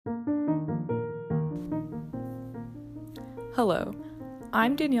Hello,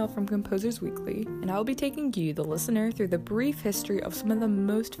 I'm Danielle from Composers Weekly, and I will be taking you, the listener, through the brief history of some of the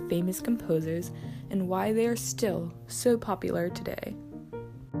most famous composers and why they are still so popular today.